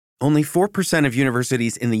Only 4% of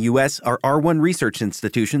universities in the U.S. are R1 research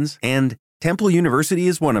institutions, and Temple University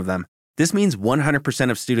is one of them. This means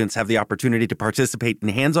 100% of students have the opportunity to participate in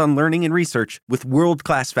hands-on learning and research with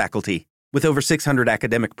world-class faculty. With over 600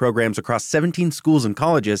 academic programs across 17 schools and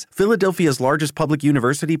colleges, Philadelphia's largest public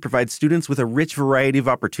university provides students with a rich variety of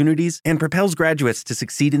opportunities and propels graduates to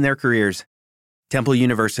succeed in their careers. Temple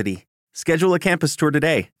University. Schedule a campus tour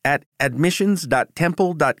today at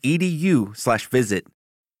admissions.temple.edu/visit.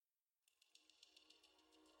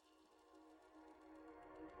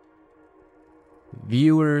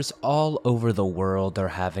 Viewers all over the world are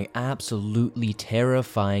having absolutely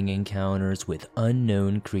terrifying encounters with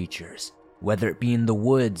unknown creatures, whether it be in the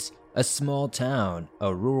woods, a small town,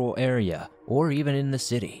 a rural area, or even in the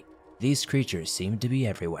city. These creatures seem to be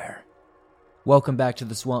everywhere. Welcome back to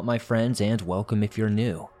the swamp, my friends, and welcome if you're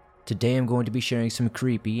new. Today I'm going to be sharing some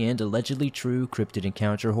creepy and allegedly true cryptid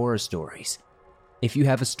encounter horror stories. If you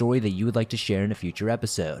have a story that you would like to share in a future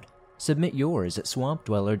episode, submit yours at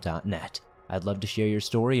swampdweller.net. I'd love to share your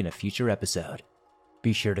story in a future episode.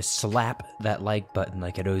 Be sure to slap that like button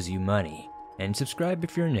like it owes you money, and subscribe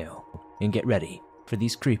if you're new, and get ready for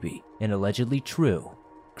these creepy and allegedly true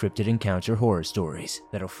cryptid encounter horror stories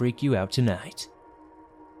that'll freak you out tonight.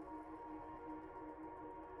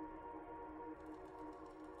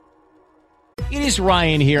 It is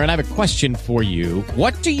Ryan here, and I have a question for you.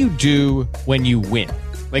 What do you do when you win?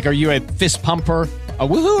 Like, are you a fist pumper, a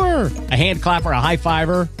woohooer, a hand clapper, a high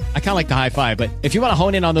fiver? I kind of like the high five, but if you want to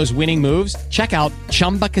hone in on those winning moves, check out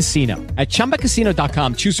Chumba Casino. At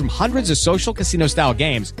ChumbaCasino.com, choose from hundreds of social casino-style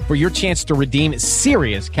games for your chance to redeem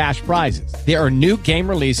serious cash prizes. There are new game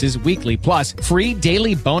releases weekly, plus free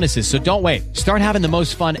daily bonuses, so don't wait. Start having the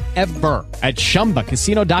most fun ever at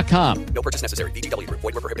ChumbaCasino.com. No purchase necessary. VGW Group.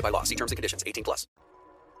 Void where prohibited by law. See terms and conditions. 18+.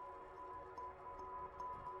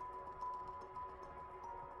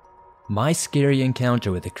 My Scary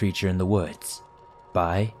Encounter with a Creature in the Woods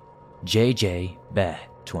by JJ Beh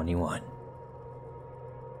 21.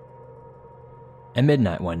 At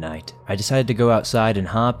midnight one night, I decided to go outside and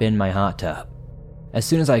hop in my hot tub. As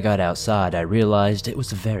soon as I got outside, I realized it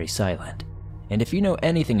was very silent. And if you know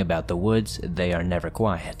anything about the woods, they are never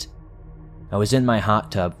quiet. I was in my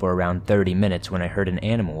hot tub for around 30 minutes when I heard an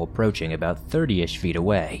animal approaching about 30-ish feet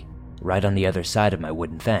away, right on the other side of my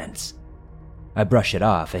wooden fence. I brush it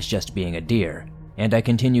off as just being a deer, and I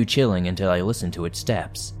continue chilling until I listen to its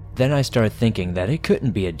steps. Then I start thinking that it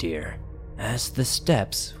couldn't be a deer, as the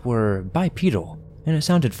steps were bipedal, and it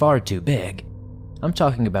sounded far too big. I'm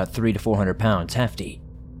talking about 300 to 400 pounds hefty.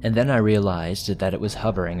 And then I realized that it was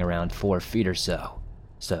hovering around 4 feet or so.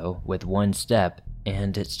 So, with one step,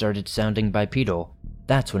 and it started sounding bipedal,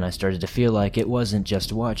 that's when I started to feel like it wasn't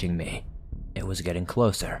just watching me. It was getting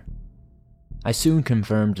closer. I soon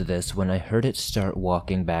confirmed this when I heard it start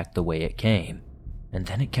walking back the way it came, and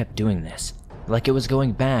then it kept doing this, like it was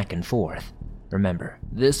going back and forth. Remember,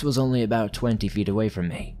 this was only about 20 feet away from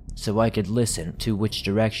me, so I could listen to which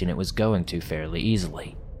direction it was going to fairly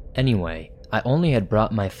easily. Anyway, I only had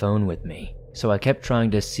brought my phone with me, so I kept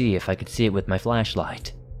trying to see if I could see it with my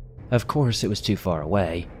flashlight. Of course, it was too far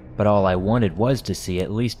away, but all I wanted was to see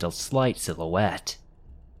at least a slight silhouette.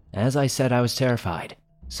 As I said, I was terrified.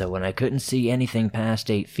 So when I couldn't see anything past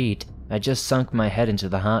 8 feet, I just sunk my head into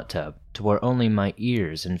the hot tub to where only my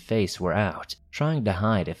ears and face were out, trying to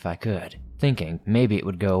hide if I could, thinking maybe it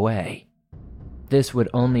would go away. This would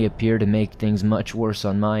only appear to make things much worse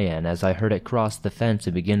on my end as I heard it cross the fence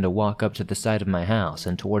and begin to walk up to the side of my house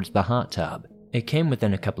and towards the hot tub. It came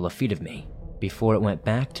within a couple of feet of me, before it went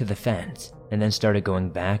back to the fence, and then started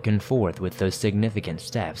going back and forth with those significant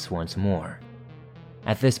steps once more.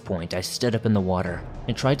 At this point, I stood up in the water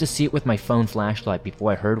and tried to see it with my phone flashlight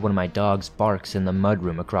before I heard one of my dogs barks in the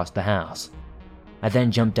mudroom across the house. I then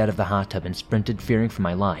jumped out of the hot tub and sprinted, fearing for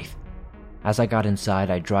my life. As I got inside,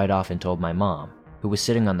 I dried off and told my mom, who was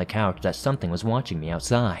sitting on the couch, that something was watching me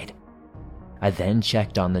outside. I then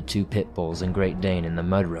checked on the 2 pit bulls and Great Dane in the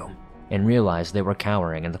mudroom and realized they were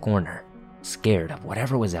cowering in the corner, scared of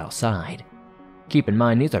whatever was outside. Keep in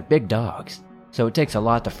mind, these are big dogs, so it takes a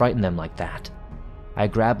lot to frighten them like that. I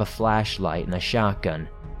grabbed a flashlight and a shotgun.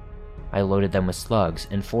 I loaded them with slugs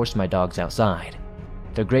and forced my dogs outside.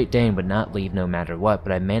 The Great Dane would not leave no matter what,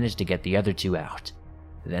 but I managed to get the other 2 out.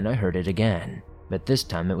 Then I heard it again, but this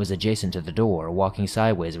time it was adjacent to the door, walking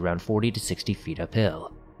sideways around 40 to 60 feet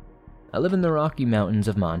uphill. I live in the Rocky Mountains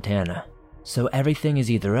of Montana, so everything is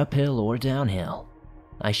either uphill or downhill.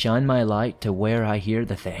 I shine my light to where I hear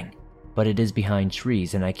the thing, but it is behind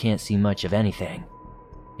trees and I can't see much of anything.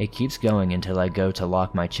 It keeps going until I go to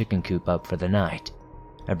lock my chicken coop up for the night.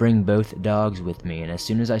 I bring both dogs with me, and as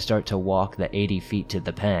soon as I start to walk the 80 feet to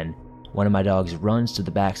the pen, one of my dogs runs to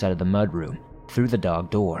the backside of the mudroom, through the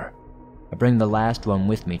dog door. I bring the last one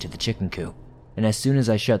with me to the chicken coop, and as soon as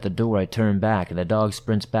I shut the door I turn back and the dog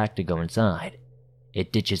sprints back to go inside.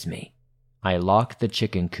 It ditches me. I lock the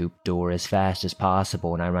chicken coop door as fast as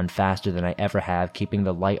possible and I run faster than I ever have, keeping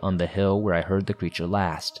the light on the hill where I heard the creature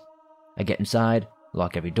last. I get inside,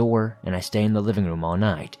 lock every door, and I stay in the living room all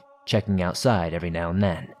night, checking outside every now and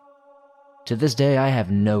then. To this day I have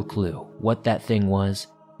no clue what that thing was,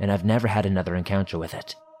 and I've never had another encounter with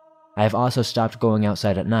it. I have also stopped going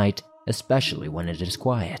outside at night, especially when it is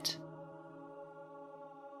quiet.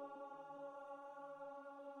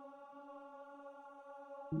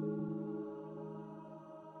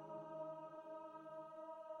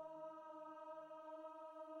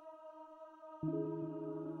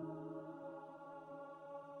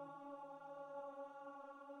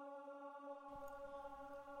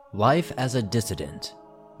 Life as a Dissident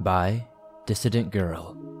by Dissident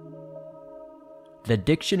Girl. The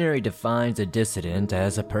dictionary defines a dissident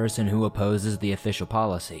as a person who opposes the official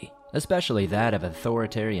policy, especially that of an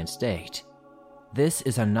authoritarian state. This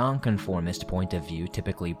is a nonconformist point of view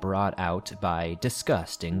typically brought out by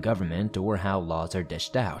disgust in government or how laws are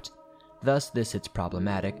dished out. Thus, this hits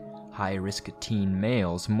problematic, high-risk teen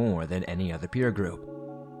males more than any other peer group.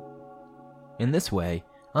 In this way,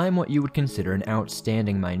 I am what you would consider an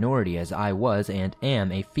outstanding minority, as I was and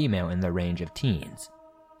am a female in the range of teens.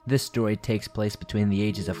 This story takes place between the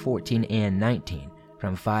ages of 14 and 19,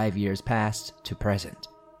 from 5 years past to present.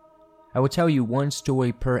 I will tell you one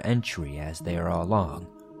story per entry as they are all long.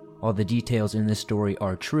 All the details in this story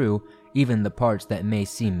are true, even the parts that may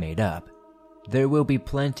seem made up. There will be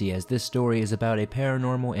plenty, as this story is about a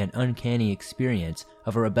paranormal and uncanny experience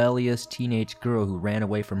of a rebellious teenage girl who ran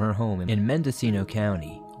away from her home in Mendocino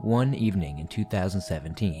County one evening in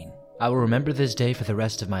 2017. I will remember this day for the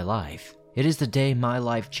rest of my life. It is the day my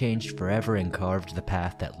life changed forever and carved the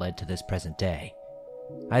path that led to this present day.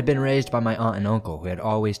 I had been raised by my aunt and uncle who had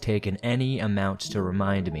always taken any amount to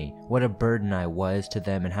remind me what a burden I was to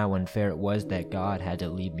them and how unfair it was that God had to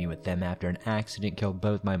leave me with them after an accident killed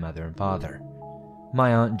both my mother and father.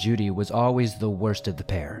 My Aunt Judy was always the worst of the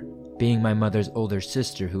pair, being my mother's older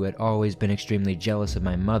sister who had always been extremely jealous of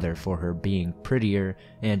my mother for her being prettier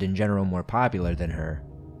and in general more popular than her.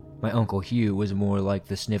 My Uncle Hugh was more like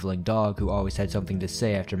the sniveling dog who always had something to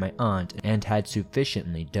say after my aunt and had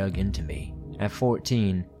sufficiently dug into me. At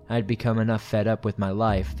 14, I had become enough fed up with my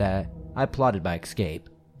life that I plotted my escape.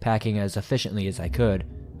 Packing as efficiently as I could,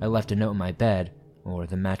 I left a note in my bed, or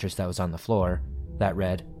the mattress that was on the floor, that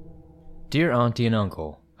read, "Dear Auntie and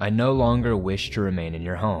Uncle, I no longer wish to remain in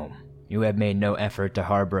your home. You have made no effort to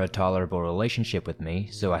harbor a tolerable relationship with me,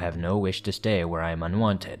 so I have no wish to stay where I am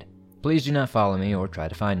unwanted. Please do not follow me or try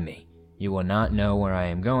to find me. You will not know where I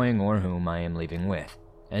am going or whom I am leaving with,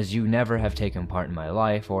 as you never have taken part in my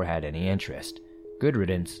life or had any interest. Good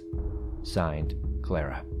riddance. Signed,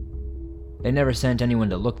 Clara." They never sent anyone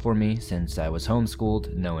to look for me since I was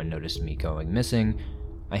homeschooled. No one noticed me going missing.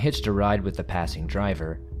 I hitched a ride with the passing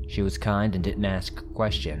driver. She was kind and didn't ask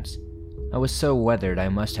questions. I was so weathered I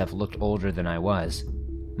must have looked older than I was.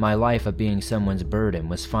 My life of being someone's burden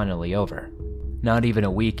was finally over. Not even a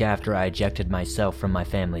week after I ejected myself from my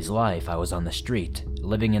family's life, I was on the street,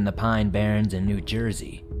 living in the Pine Barrens in New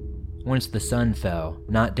Jersey. Once the sun fell,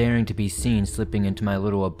 not daring to be seen slipping into my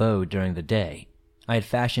little abode during the day, I had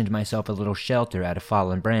fashioned myself a little shelter out of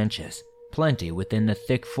fallen branches, plenty within the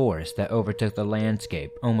thick forest that overtook the landscape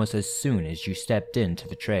almost as soon as you stepped into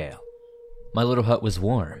the trail. My little hut was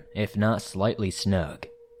warm, if not slightly snug.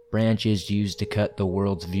 Branches used to cut the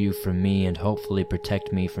world's view from me and hopefully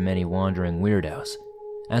protect me from any wandering weirdos.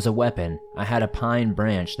 As a weapon, I had a pine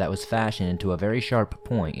branch that was fashioned into a very sharp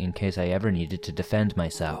point in case I ever needed to defend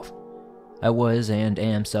myself. I was and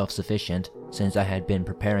am self-sufficient, since I had been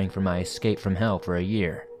preparing for my escape from hell for a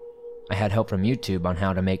year. I had help from YouTube on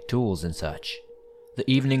how to make tools and such.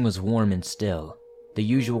 The evening was warm and still. The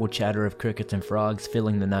usual chatter of crickets and frogs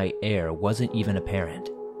filling the night air wasn't even apparent.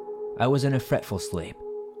 I was in a fretful sleep,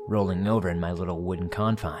 rolling over in my little wooden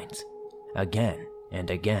confines, again and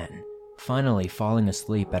again, finally falling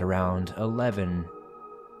asleep at around 11.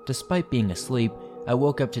 Despite being asleep, I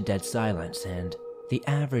woke up to dead silence and the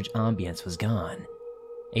average ambience was gone.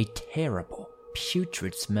 A terrible,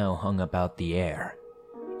 putrid smell hung about the air.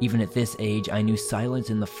 Even at this age, I knew silence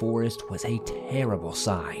in the forest was a terrible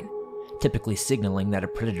sign, typically signaling that a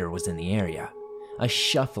predator was in the area. A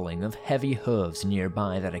shuffling of heavy hooves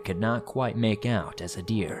nearby that I could not quite make out as a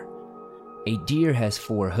deer. A deer has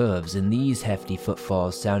 4 hooves, and these hefty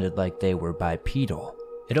footfalls sounded like they were bipedal,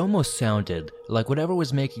 It almost sounded like whatever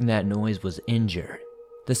was making that noise was injured.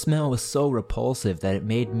 The smell was so repulsive that it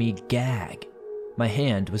made me gag. My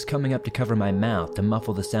hand was coming up to cover my mouth to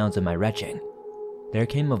muffle the sounds of my retching. There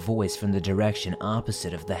came a voice from the direction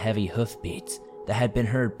opposite of the heavy hoofbeats that had been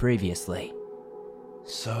heard previously.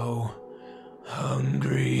 So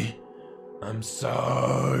hungry. I'm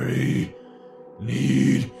sorry.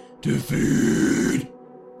 Need to feed.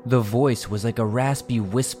 The voice was like a raspy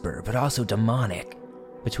whisper, but also demonic.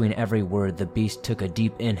 Between every word, the beast took a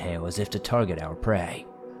deep inhale as if to target our prey.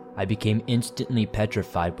 I became instantly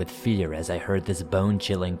petrified with fear as I heard this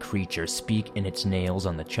bone-chilling creature speak in its nails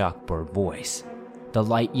on the chalkboard voice. The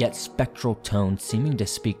light yet spectral tone seeming to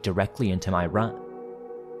speak directly into my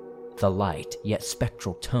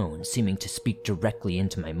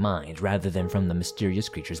mind rather than from the mysterious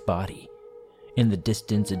creature's body. In the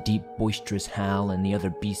distance, a deep, boisterous howl and the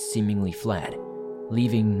other beasts seemingly fled,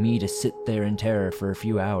 leaving me to sit there in terror for a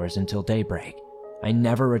few hours until daybreak. I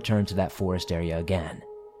never returned to that forest area again.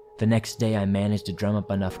 The next day, I managed to drum up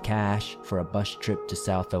enough cash for a bus trip to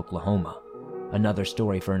South Oklahoma. Another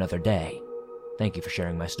story for another day. Thank you for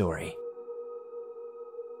sharing my story.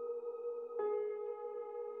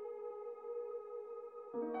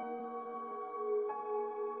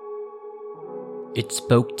 It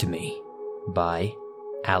Spoke to Me by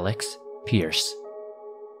Alex Pierce.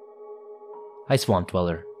 Hi, Swamp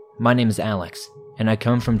Dweller. My name is Alex, and I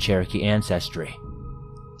come from Cherokee ancestry.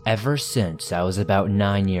 Ever since I was about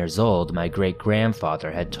 9 years old, my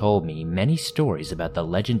great-grandfather had told me many stories about the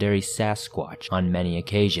legendary Sasquatch on many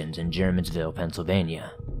occasions in Germansville,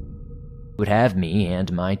 Pennsylvania. He would have me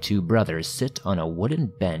and my 2 brothers sit on a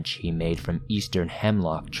wooden bench he made from eastern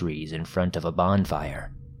hemlock trees in front of a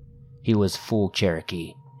bonfire. He was full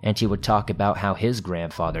Cherokee, and he would talk about how his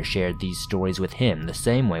grandfather shared these stories with him the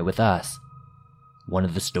same way with us. One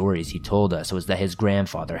of the stories he told us was that his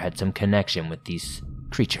grandfather had some connection with these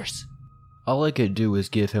creatures. All I could do was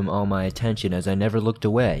give him all my attention as I never looked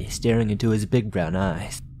away, staring into his big brown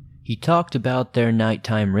eyes. He talked about their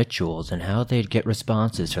nighttime rituals and how they'd get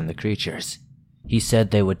responses from the creatures. He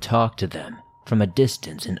said they would talk to them from a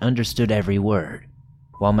distance and understood every word.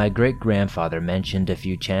 While my great-grandfather mentioned a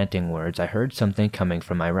few chanting words, I heard something coming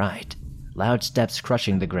from my right, loud steps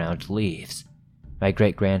crushing the ground leaves. My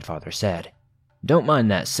great-grandfather said, "Don't mind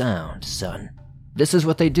that sound, son. This is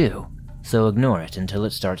what they do, so ignore it until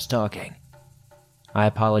it starts talking." I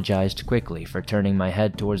apologized quickly for turning my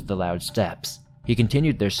head towards the loud steps. He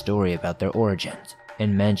continued their story about their origins,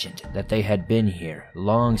 and mentioned that they had been here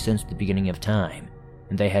long since the beginning of time,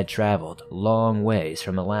 and they had traveled long ways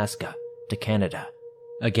from Alaska to Canada.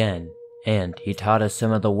 Again, and he taught us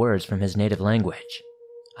some of the words from his native language.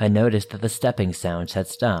 I noticed that the stepping sounds had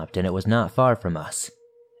stopped and it was not far from us.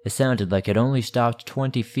 It sounded like it only stopped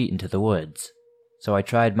 20 feet into the woods, so I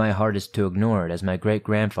tried my hardest to ignore it as my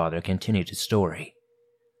great-grandfather continued his story.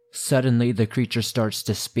 Suddenly, the creature starts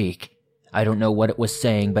to speak. I don't know what it was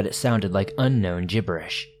saying, but it sounded like unknown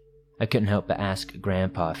gibberish. I couldn't help but ask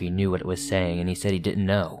Grandpa if he knew what it was saying, and he said he didn't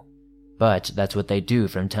know. But that's what they do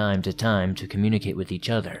from time to communicate with each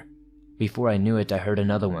other. Before I knew it, I heard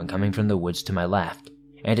another one coming from the woods to my left,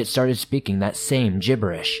 and it started speaking that same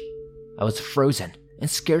gibberish. I was frozen and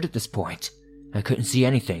scared at this point. I couldn't see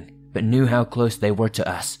anything, but knew how close they were to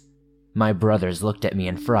us. My brothers looked at me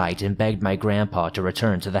in fright and begged my grandpa to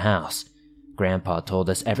return to the house. Grandpa told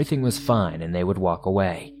us everything was fine and they would walk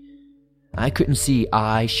away. I couldn't see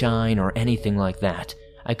eye shine or anything like that.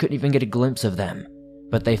 I couldn't even get a glimpse of them.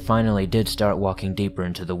 But they finally did start walking deeper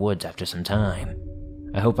into the woods after some time.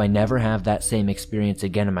 I hope I never have that same experience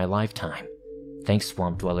again in my lifetime. Thanks,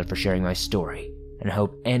 Swamp Dweller, for sharing my story, and I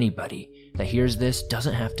hope anybody that hears this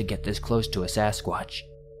doesn't have to get this close to a Sasquatch.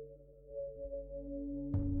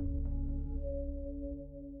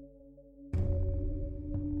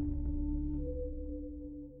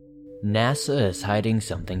 NASA is Hiding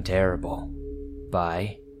Something Terrible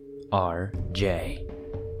by R.J.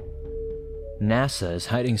 NASA is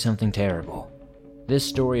hiding something terrible. This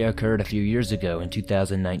story occurred a few years ago in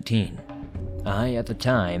 2019. I, at the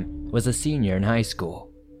time, was a senior in high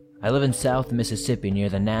school. I live in South Mississippi near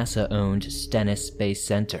the NASA-owned Stennis Space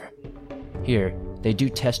Center. Here, they do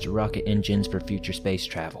test rocket engines for future space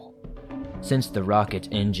travel. Since the rocket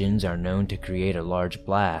engines are known to create a large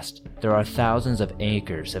blast, there are thousands of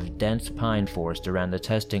acres of dense pine forest around the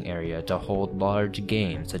testing area to hold large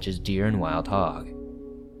game such as deer and wild hog.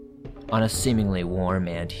 On a seemingly warm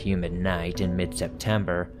and humid night in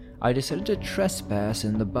mid-September, I decided to trespass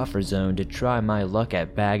in the buffer zone to try my luck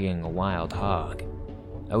at bagging a wild hog.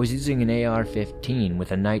 I was using an AR-15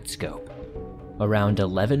 with a night scope. Around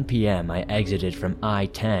 11 p.m., I exited from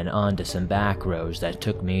I-10 onto some back roads that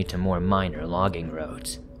took me to more minor logging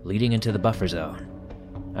roads, leading into the buffer zone.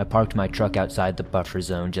 I parked my truck outside the buffer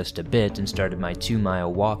zone just a bit and started my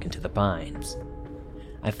 2-mile walk into the pines.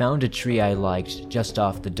 I found a tree I liked just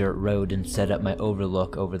off the dirt road and set up my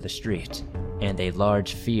overlook over the street, and a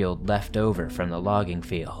large field left over from the logging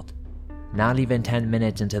field. Not even 10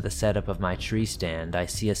 minutes into the setup of my tree stand, I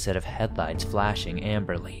see a set of headlights flashing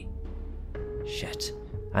amberly. Shit,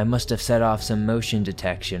 I must have set off some motion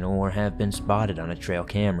detection or have been spotted on a trail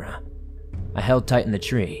camera. I held tight in the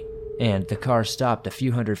tree, and the car stopped a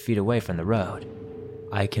few hundred feet away from the road.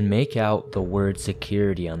 I can make out the word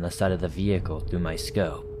security on the side of the vehicle through my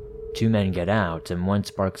scope. 2 men get out and one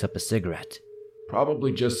sparks up a cigarette.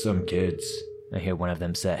 Probably just some kids, I hear one of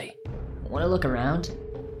them say. Want to look around?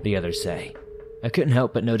 The others say. I couldn't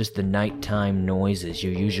help but notice the nighttime noises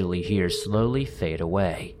you usually hear slowly fade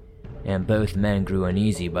away, and both men grew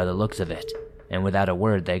uneasy by the looks of it, and without a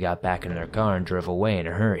word they got back in their car and drove away in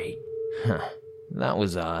a hurry. Huh, that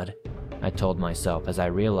was odd, I told myself as I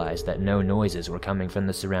realized that no noises were coming from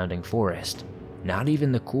the surrounding forest, not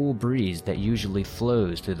even the cool breeze that usually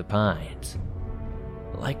flows through the pines.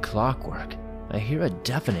 Like clockwork, I hear a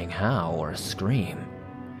deafening howl or a scream.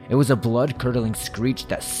 It was a blood-curdling screech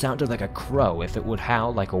that sounded like a crow if it would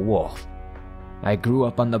howl like a wolf. I grew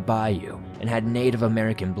up on the bayou and had Native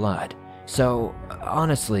American blood, so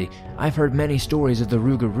honestly, I've heard many stories of the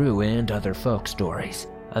Rougarou and other folk stories.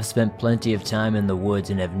 I've spent plenty of time in the woods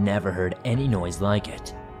and have never heard any noise like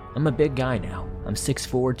it. I'm a big guy now. I'm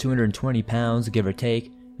 6'4", 220 pounds, give or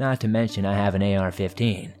take, not to mention I have an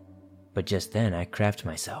AR-15. But just then I crapped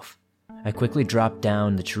myself. I quickly dropped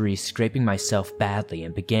down the tree, scraping myself badly,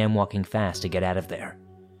 and began walking fast to get out of there.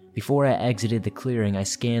 Before I exited the clearing, I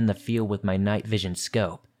scanned the field with my night vision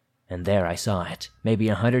scope, and there I saw it, maybe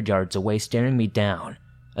 100 yards away, staring me down,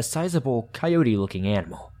 a sizable coyote-looking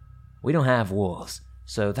animal. We don't have wolves,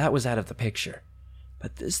 so that was out of the picture.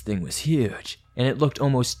 But this thing was huge, and it looked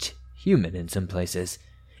almost human in some places.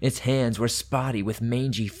 Its hands were spotty with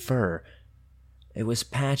mangy fur. It was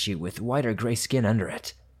patchy with white or gray skin under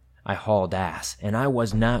it. I hauled ass, and I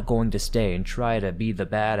was not going to stay and try to be the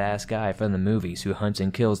badass guy from the movies who hunts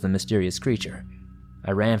and kills the mysterious creature.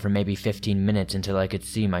 I ran for maybe 15 minutes until I could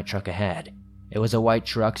see my truck ahead. It was a white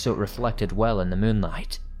truck, so it reflected well in the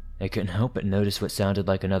moonlight. I couldn't help but notice what sounded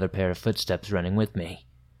like another pair of footsteps running with me.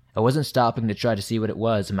 I wasn't stopping to try to see what it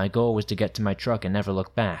was, and my goal was to get to my truck and never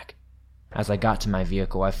look back. As I got to my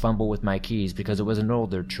vehicle, I fumbled with my keys because it was an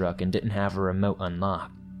older truck and didn't have a remote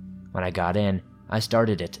unlocked. When I got in, I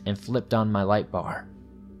started it and flipped on my light bar.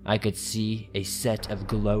 I could see a set of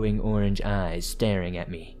glowing orange eyes staring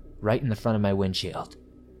at me, right in the front of my windshield.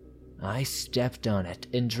 I stepped on it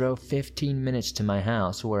and drove 15 minutes to my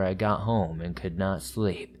house, where I got home and could not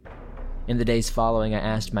sleep. In the days following, I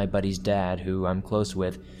asked my buddy's dad, who I'm close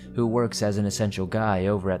with, who works as an essential guy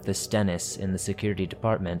over at the Stennis in the security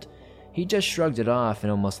department. He just shrugged it off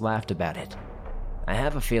and almost laughed about it. I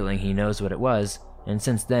have a feeling he knows what it was, and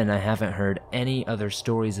since then I haven't heard any other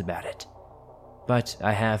stories about it. But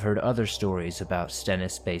I have heard other stories about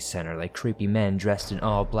Stennis Space Center, like creepy men dressed in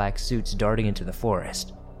all black suits darting into the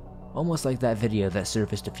forest. Almost like that video that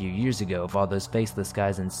surfaced a few years ago of all those faceless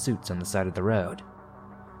guys in suits on the side of the road.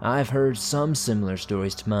 I've heard some similar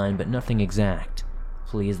stories to mine, but nothing exact.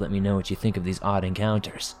 Please let me know what you think of these odd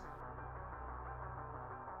encounters.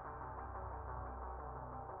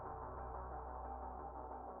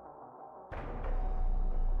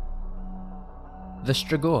 The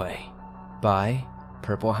Stregoi by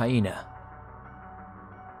Purple Hyena.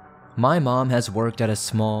 My mom has worked at a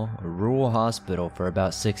small, rural hospital for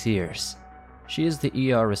about 6 years. She is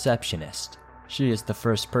the ER receptionist. She is the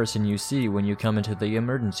first person you see when you come into the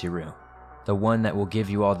emergency room, the one that will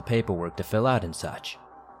give you all the paperwork to fill out and such.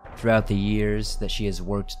 Throughout the years that she has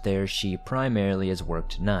worked there, she primarily has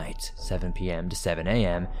worked nights, 7 p.m. to 7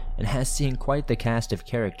 a.m., and has seen quite the cast of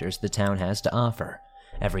characters the town has to offer.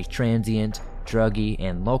 Every transient, druggie,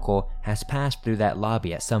 and local has passed through that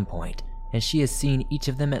lobby at some point, and she has seen each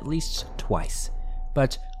of them at least twice.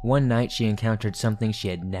 But one night she encountered something she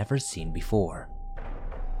had never seen before.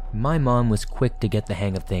 My mom was quick to get the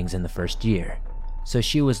hang of things in the first year, so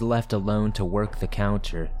she was left alone to work the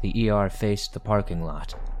counter. The ER faced the parking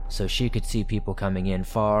lot, so she could see people coming in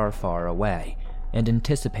far, far away, and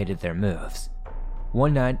anticipated their moves.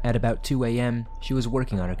 One night at about 2 a.m., she was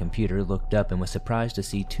working on her computer, looked up, and was surprised to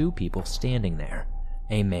see 2 people standing there.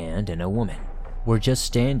 A man and a woman were just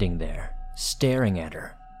standing there, staring at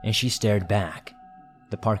her, and she stared back.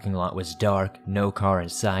 The parking lot was dark, no car in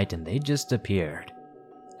sight, and they just appeared.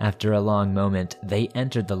 After a long moment, they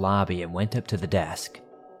entered the lobby and went up to the desk.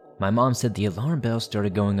 My mom said the alarm bell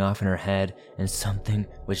started going off in her head and something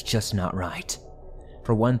was just not right.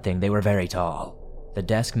 For one thing, they were very tall. The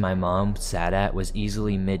desk my mom sat at was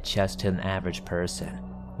easily mid-chest to an average person.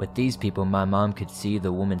 With these people, my mom could see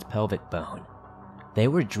the woman's pelvic bone. They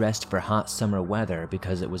were dressed for hot summer weather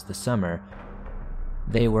because it was the summer.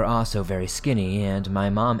 They were also very skinny, and my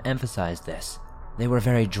mom emphasized this. They were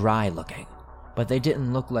very dry looking, but they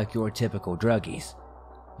didn't look like your typical druggies.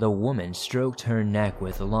 The woman stroked her neck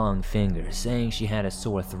with long fingers, saying she had a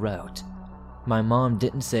sore throat. My mom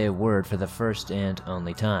didn't say a word for the first and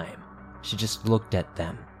only time. She just looked at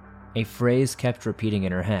them. A phrase kept repeating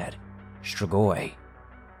in her head, Stregoi.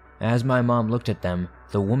 As my mom looked at them,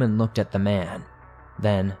 the woman looked at the man,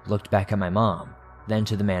 then looked back at my mom, then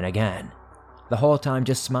to the man again, the whole time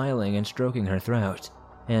just smiling and stroking her throat,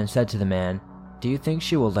 and said to the man, "Do you think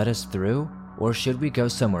she will let us through, or should we go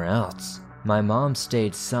somewhere else?" My mom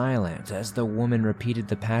stayed silent as the woman repeated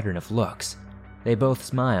the pattern of looks. They both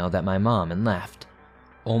smiled at my mom and left.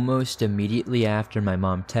 Almost immediately after, my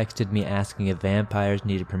mom texted me asking if vampires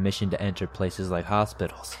needed permission to enter places like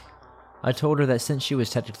hospitals. I told her that since she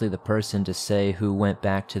was technically the person to say who went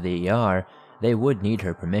back to the ER, they would need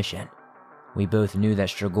her permission. We both knew that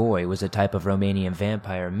Stregoi was a type of Romanian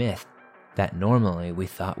vampire myth that normally we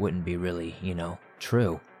thought wouldn't be really,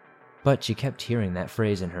 true. But she kept hearing that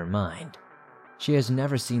phrase in her mind. She has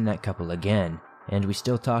never seen that couple again, and we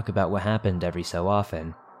still talk about what happened every so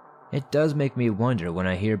often. It does make me wonder when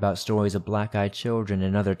I hear about stories of black-eyed children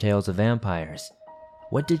and other tales of vampires.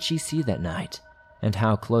 What did she see that night? And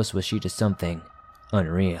how close was she to something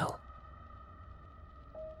unreal?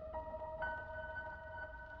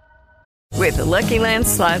 With the Lucky Land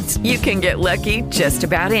Slots, you can get lucky just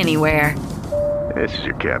about anywhere. This is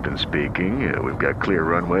your captain speaking. We've got clear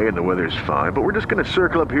runway and the weather's fine, but we're just going to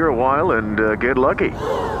circle up here a while and get lucky.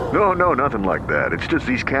 No, nothing like that. It's just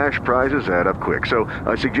these cash prizes add up quick. So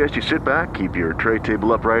I suggest you sit back, keep your tray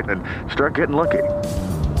table upright, and start getting lucky.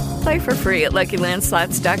 Play for free at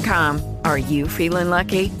LuckyLandSlots.com. Are you feeling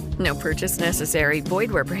lucky? No purchase necessary.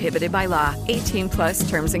 Void where prohibited by law. 18 plus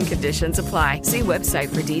terms and conditions apply. See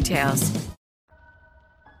website for details.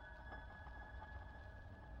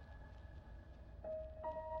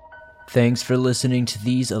 Thanks for listening to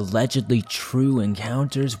these allegedly true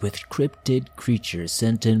encounters with cryptid creatures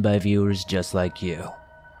sent in by viewers just like you.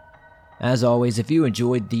 As always, if you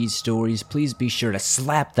enjoyed these stories, please be sure to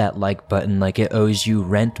slap that like button like it owes you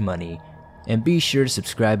rent money. And be sure to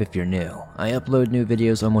subscribe if you're new. I upload new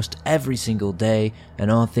videos almost every single day,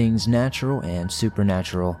 and all things natural and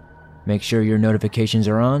supernatural. Make sure your notifications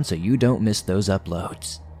are on so you don't miss those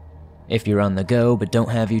uploads. If you're on the go but don't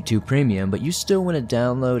have YouTube Premium, but you still want to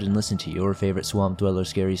download and listen to your favorite Swamp Dweller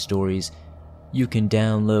scary stories, you can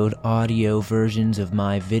download audio versions of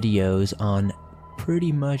my videos on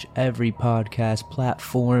pretty much every podcast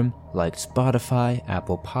platform like Spotify,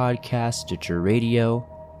 Apple Podcasts, Stitcher Radio.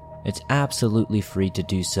 It's absolutely free to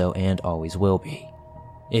do so and always will be.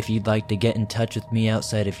 If you'd like to get in touch with me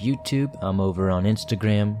outside of YouTube, I'm over on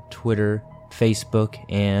Instagram, Twitter, Facebook,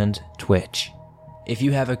 and Twitch. If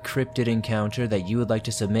you have a cryptid encounter that you would like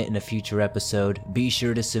to submit in a future episode, be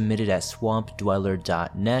sure to submit it at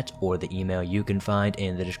swampdweller.net or the email you can find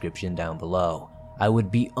in the description down below. I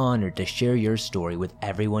would be honored to share your story with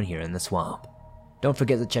everyone here in the swamp. Don't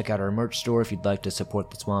forget to check out our merch store if you'd like to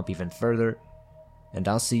support the swamp even further. And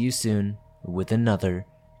I'll see you soon with another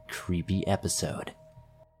creepy episode.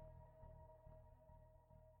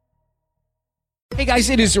 Hey guys,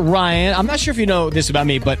 it is Ryan. I'm not sure if you know this about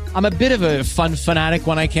me, but I'm a bit of a fun fanatic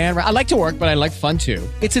when I can. I like to work, but I like fun too.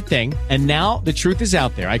 It's a thing. And now the truth is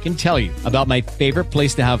out there. I can tell you about my favorite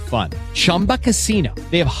place to have fun. Chumba Casino.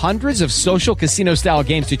 They have hundreds of social casino style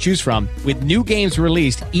games to choose from with new games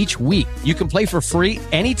released each week. You can play for free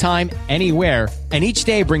anytime, anywhere. And each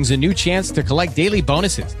day brings a new chance to collect daily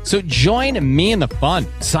bonuses. So join me in the fun.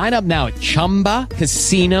 Sign up now at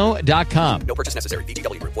ChumbaCasino.com. No purchase necessary.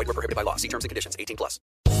 VGW Group. Void where prohibited by law. See terms and conditions. 18 plus.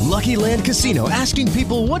 Lucky Land Casino, asking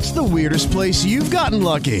people, what's the weirdest place you've gotten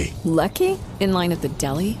lucky? Lucky? In line at the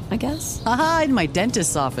deli, I guess? Aha, in my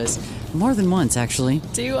dentist's office. More than once, actually.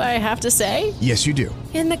 Do I have to say? Yes, you do.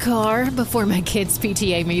 In the car before my kids'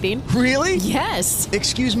 PTA meeting. Really? Yes.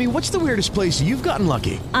 Excuse me, what's the weirdest place you've gotten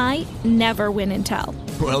lucky? I never win and tell.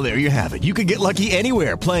 Well, there you have it. You can get lucky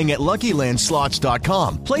anywhere, playing at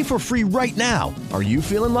LuckyLandSlots.com. Play for free right now. Are you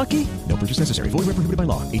feeling lucky? No purchase necessary. Void where prohibited by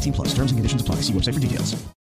law. 18 plus. Terms and conditions apply. See website for details.